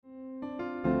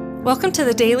Welcome to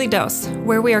the Daily Dose,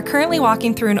 where we are currently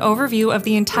walking through an overview of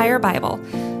the entire Bible.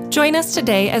 Join us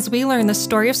today as we learn the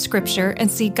story of Scripture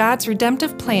and see God's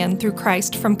redemptive plan through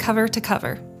Christ from cover to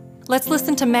cover. Let's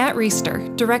listen to Matt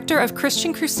Reisetter, Director of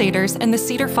Christian Crusaders and the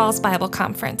Cedar Falls Bible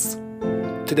Conference.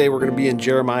 Today we're going to be in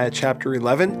Jeremiah chapter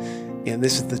 11, and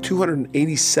this is the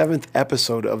 287th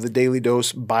episode of the Daily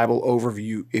Dose Bible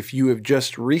Overview. If you have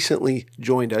just recently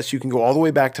joined us, you can go all the way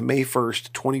back to May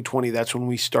 1st, 2020. That's when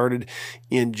we started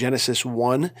in Genesis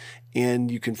 1,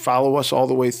 and you can follow us all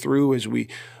the way through as we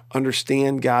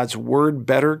understand God's Word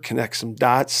better, connect some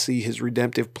dots, see His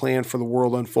redemptive plan for the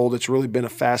world unfold. It's really been a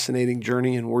fascinating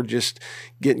journey, and we're just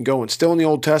getting going. Still in the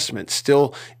Old Testament,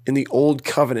 still in the Old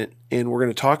Covenant, and we're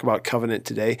going to talk about covenant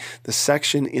today. The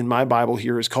section in my Bible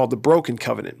here is called the Broken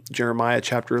Covenant, Jeremiah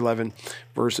chapter 11,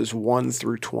 verses 1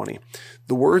 through 20.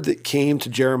 The word that came to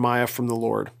Jeremiah from the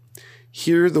Lord.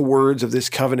 Hear the words of this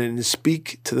covenant and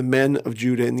speak to the men of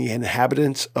Judah and the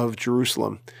inhabitants of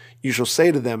Jerusalem. You shall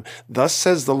say to them, Thus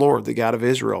says the Lord, the God of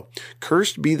Israel,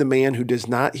 Cursed be the man who does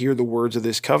not hear the words of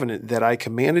this covenant that I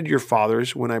commanded your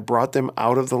fathers when I brought them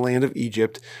out of the land of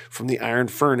Egypt from the iron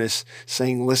furnace,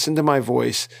 saying, Listen to my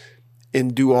voice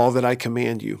and do all that I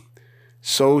command you.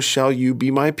 So shall you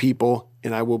be my people,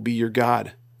 and I will be your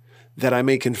God, that I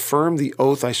may confirm the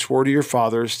oath I swore to your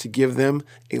fathers to give them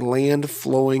a land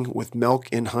flowing with milk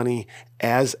and honey,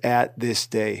 as at this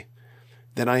day.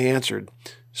 Then I answered,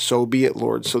 So be it,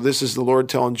 Lord. So this is the Lord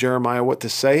telling Jeremiah what to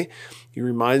say. He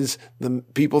reminds the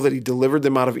people that he delivered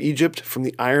them out of Egypt from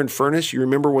the iron furnace. You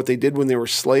remember what they did when they were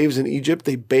slaves in Egypt?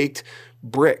 They baked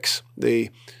bricks. The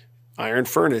iron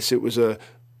furnace, it was a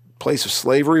place of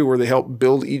slavery where they helped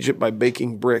build Egypt by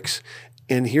baking bricks.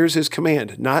 And here's his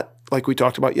command, not like we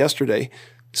talked about yesterday.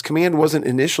 His command wasn't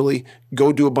initially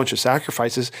go do a bunch of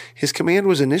sacrifices. His command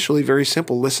was initially very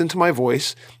simple. Listen to my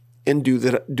voice and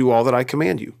do all that I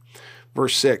command you.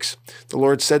 Verse 6, the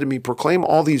Lord said to me, Proclaim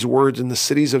all these words in the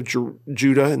cities of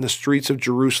Judah and the streets of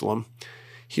Jerusalem.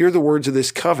 Hear the words of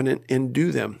this covenant and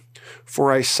do them.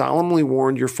 For I solemnly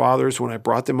warned your fathers when I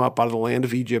brought them up out of the land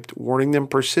of Egypt, warning them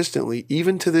persistently,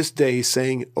 even to this day,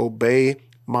 saying, Obey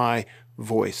my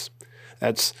voice.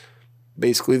 That's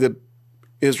basically the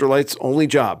Israelites' only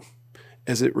job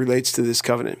as it relates to this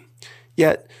covenant.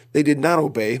 Yet they did not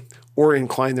obey or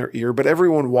incline their ear, but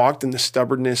everyone walked in the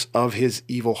stubbornness of his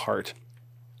evil heart.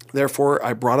 Therefore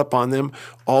I brought upon them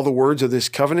all the words of this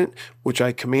covenant, which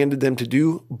I commanded them to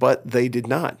do, but they did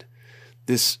not.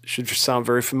 This should sound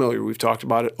very familiar. We've talked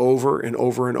about it over and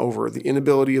over and over. The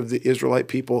inability of the Israelite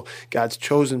people, God's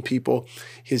chosen people,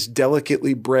 his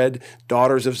delicately bred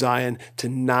daughters of Zion, to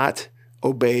not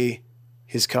obey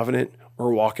his covenant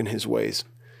or walk in his ways.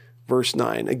 Verse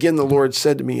 9, Again the Lord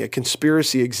said to me, A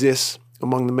conspiracy exists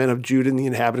among the men of Judah and the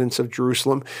inhabitants of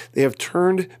Jerusalem. They have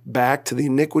turned back to the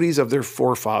iniquities of their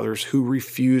forefathers who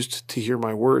refused to hear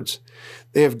my words.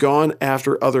 They have gone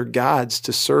after other gods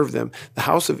to serve them. The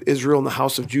house of Israel and the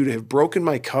house of Judah have broken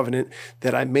my covenant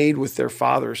that I made with their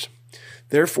fathers.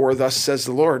 Therefore, thus says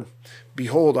the Lord,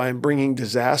 Behold, I am bringing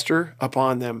disaster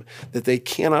upon them that they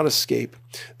cannot escape.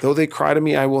 Though they cry to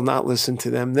me, I will not listen to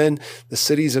them. Then the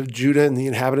cities of Judah and the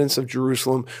inhabitants of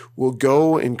Jerusalem will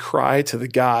go and cry to the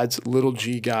gods, little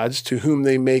g gods, to whom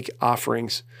they make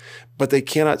offerings. But they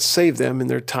cannot save them in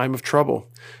their time of trouble.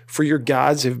 For your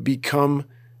gods have become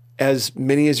as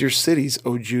many as your cities,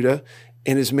 O Judah,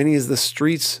 and as many as the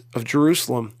streets of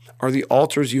Jerusalem are the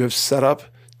altars you have set up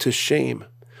to shame.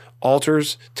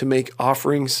 Altars to make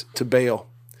offerings to Baal.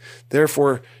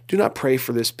 Therefore, do not pray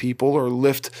for this people or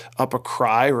lift up a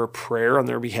cry or a prayer on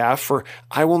their behalf, for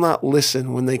I will not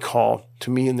listen when they call to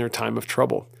me in their time of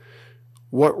trouble.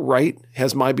 What right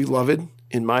has my beloved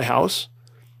in my house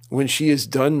when she has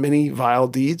done many vile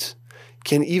deeds?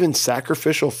 Can even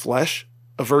sacrificial flesh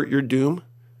avert your doom?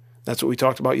 That's what we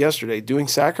talked about yesterday. Doing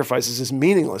sacrifices is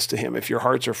meaningless to him if your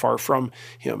hearts are far from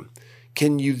him.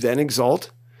 Can you then exult?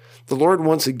 The Lord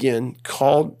once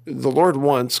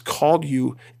called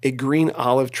you a green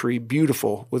olive tree,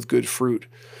 beautiful with good fruit.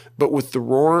 But with the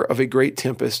roar of a great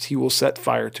tempest, he will set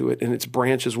fire to it, and its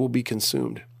branches will be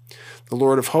consumed. The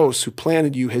Lord of hosts, who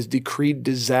planted you, has decreed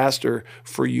disaster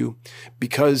for you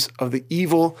because of the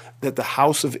evil that the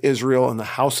house of Israel and the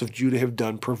house of Judah have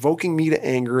done, provoking me to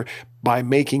anger by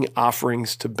making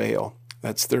offerings to Baal.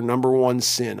 That's their number one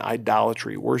sin,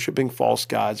 idolatry, worshiping false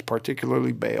gods,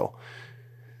 particularly Baal.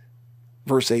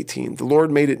 Verse 18, the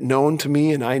Lord made it known to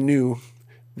me, and I knew.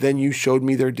 Then you showed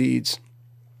me their deeds.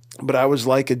 But I was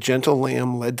like a gentle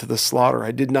lamb led to the slaughter.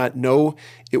 I did not know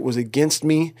it was against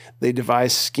me. They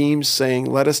devised schemes, saying,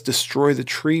 Let us destroy the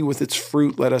tree with its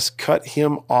fruit. Let us cut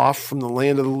him off from the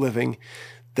land of the living.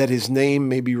 that his name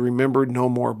may be remembered no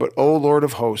more. But, O Lord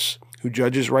of hosts, who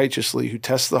judges righteously, who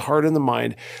tests the heart and the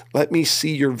mind, let me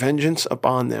see your vengeance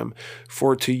upon them,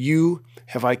 for to you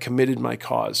have I committed my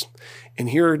cause. And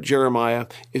here Jeremiah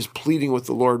is pleading with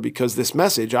the Lord because this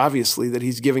message, obviously, that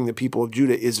he's giving the people of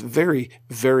Judah is very,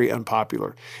 very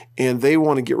unpopular. And they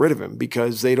want to get rid of him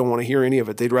because they don't want to hear any of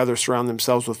it. They'd rather surround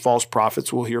themselves with false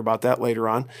prophets. We'll hear about that later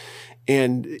on,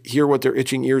 and hear what their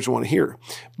itching ears want to hear.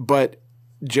 But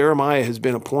Jeremiah has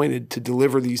been appointed to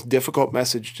deliver these difficult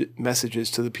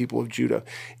messages to the people of Judah.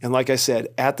 And like I said,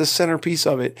 at the centerpiece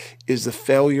of it is the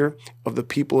failure of the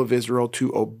people of Israel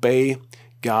to obey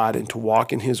God and to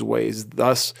walk in his ways,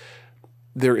 thus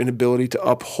their inability to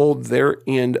uphold their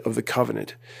end of the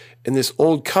covenant. And this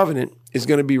old covenant is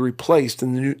going to be replaced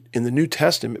in the New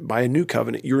Testament by a new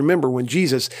covenant. You remember when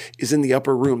Jesus is in the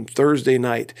upper room Thursday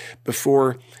night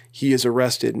before he is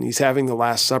arrested and he's having the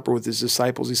Last Supper with his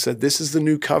disciples, he said, "This is the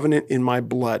new covenant in my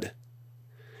blood."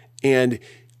 And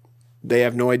they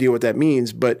have no idea what that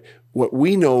means, but what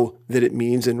we know that it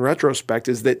means in retrospect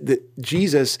is that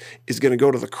Jesus is going to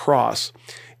go to the cross,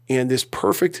 and this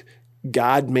perfect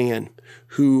God-man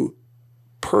who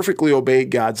perfectly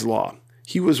obeyed God's law,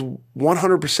 he was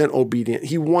 100% obedient.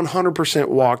 He 100%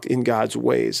 walked in God's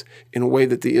ways in a way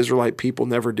that the Israelite people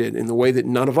never did, in the way that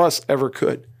none of us ever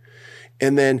could.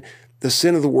 And then the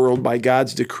sin of the world by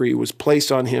God's decree was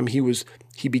placed on him.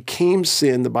 He became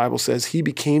sin, the Bible says. He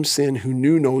became sin who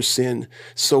knew no sin,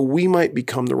 so we might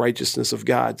become the righteousness of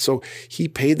God. So he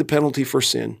paid the penalty for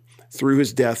sin through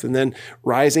his death. And then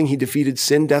rising, he defeated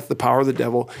sin, death, the power of the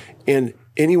devil. And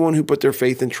anyone who put their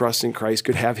faith and trust in Christ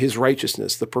could have his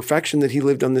righteousness, the perfection that he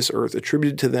lived on this earth,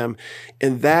 attributed to them.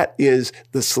 And that is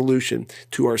the solution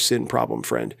to our sin problem,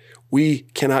 friend. We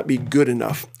cannot be good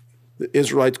enough. The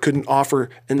Israelites couldn't offer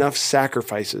enough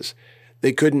sacrifices.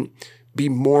 They couldn't be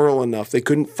moral enough. They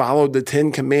couldn't follow the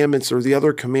 10 commandments or the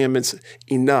other commandments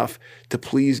enough to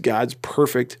please God's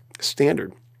perfect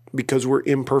standard because we're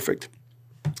imperfect.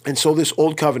 And so this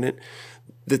old covenant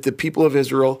that the people of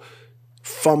Israel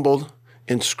fumbled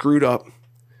and screwed up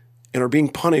and are being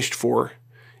punished for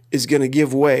is going to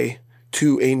give way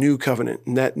to a new covenant.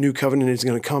 And that new covenant is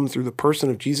going to come through the person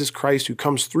of Jesus Christ, who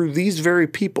comes through these very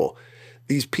people.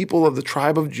 These people of the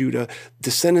tribe of Judah,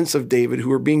 descendants of David,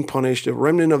 who are being punished, a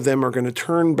remnant of them are going to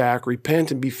turn back,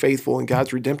 repent, and be faithful, and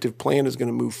God's redemptive plan is going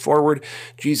to move forward.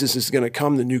 Jesus is going to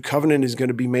come. The new covenant is going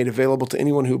to be made available to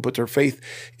anyone who put their faith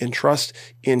and trust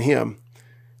in him.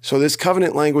 So this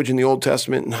covenant language in the Old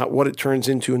Testament and what it turns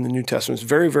into in the New Testament is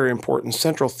very, very important,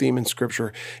 central theme in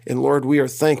Scripture. And Lord, we are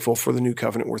thankful for the new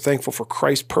covenant. We're thankful for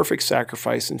Christ's perfect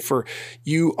sacrifice and for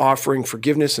you offering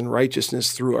forgiveness and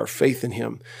righteousness through our faith in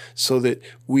him so that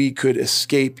we could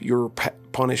escape your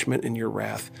punishment and your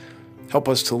wrath. Help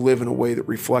us to live in a way that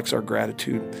reflects our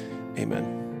gratitude.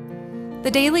 Amen.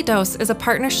 The Daily Dose is a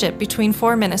partnership between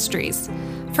 4 ministries.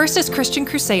 First is Christian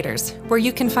Crusaders, where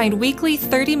you can find weekly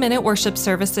 30-minute worship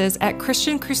services at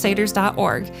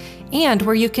christiancrusaders.org, and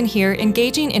where you can hear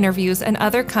engaging interviews and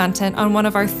other content on one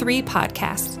of our 3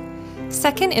 podcasts.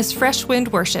 Second is Fresh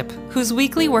Wind Worship, whose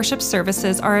weekly worship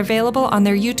services are available on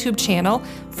their YouTube channel,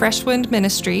 Fresh Wind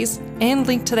Ministries, and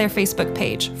linked to their Facebook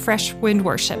page, Fresh Wind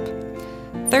Worship.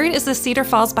 Third is the Cedar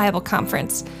Falls Bible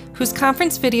Conference, whose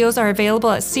conference videos are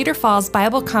available at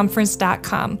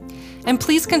cedarfallsbibleconference.com. And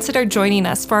please consider joining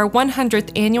us for our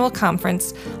 100th annual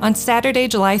conference on Saturday,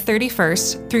 July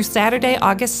 31st through Saturday,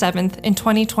 August 7th in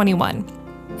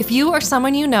 2021. If you or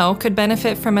someone you know could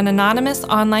benefit from an anonymous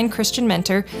online Christian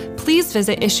mentor, please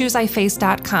visit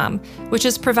issuesiface.com, which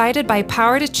is provided by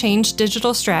Power to Change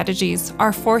Digital Strategies,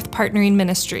 our 4th partnering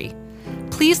ministry.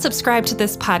 Please subscribe to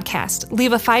this podcast,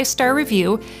 leave a 5-star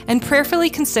review, and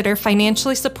prayerfully consider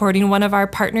financially supporting one of our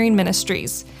partnering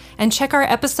ministries. And check our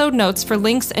episode notes for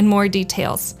links and more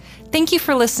details. Thank you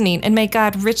for listening, and may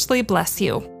God richly bless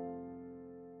you.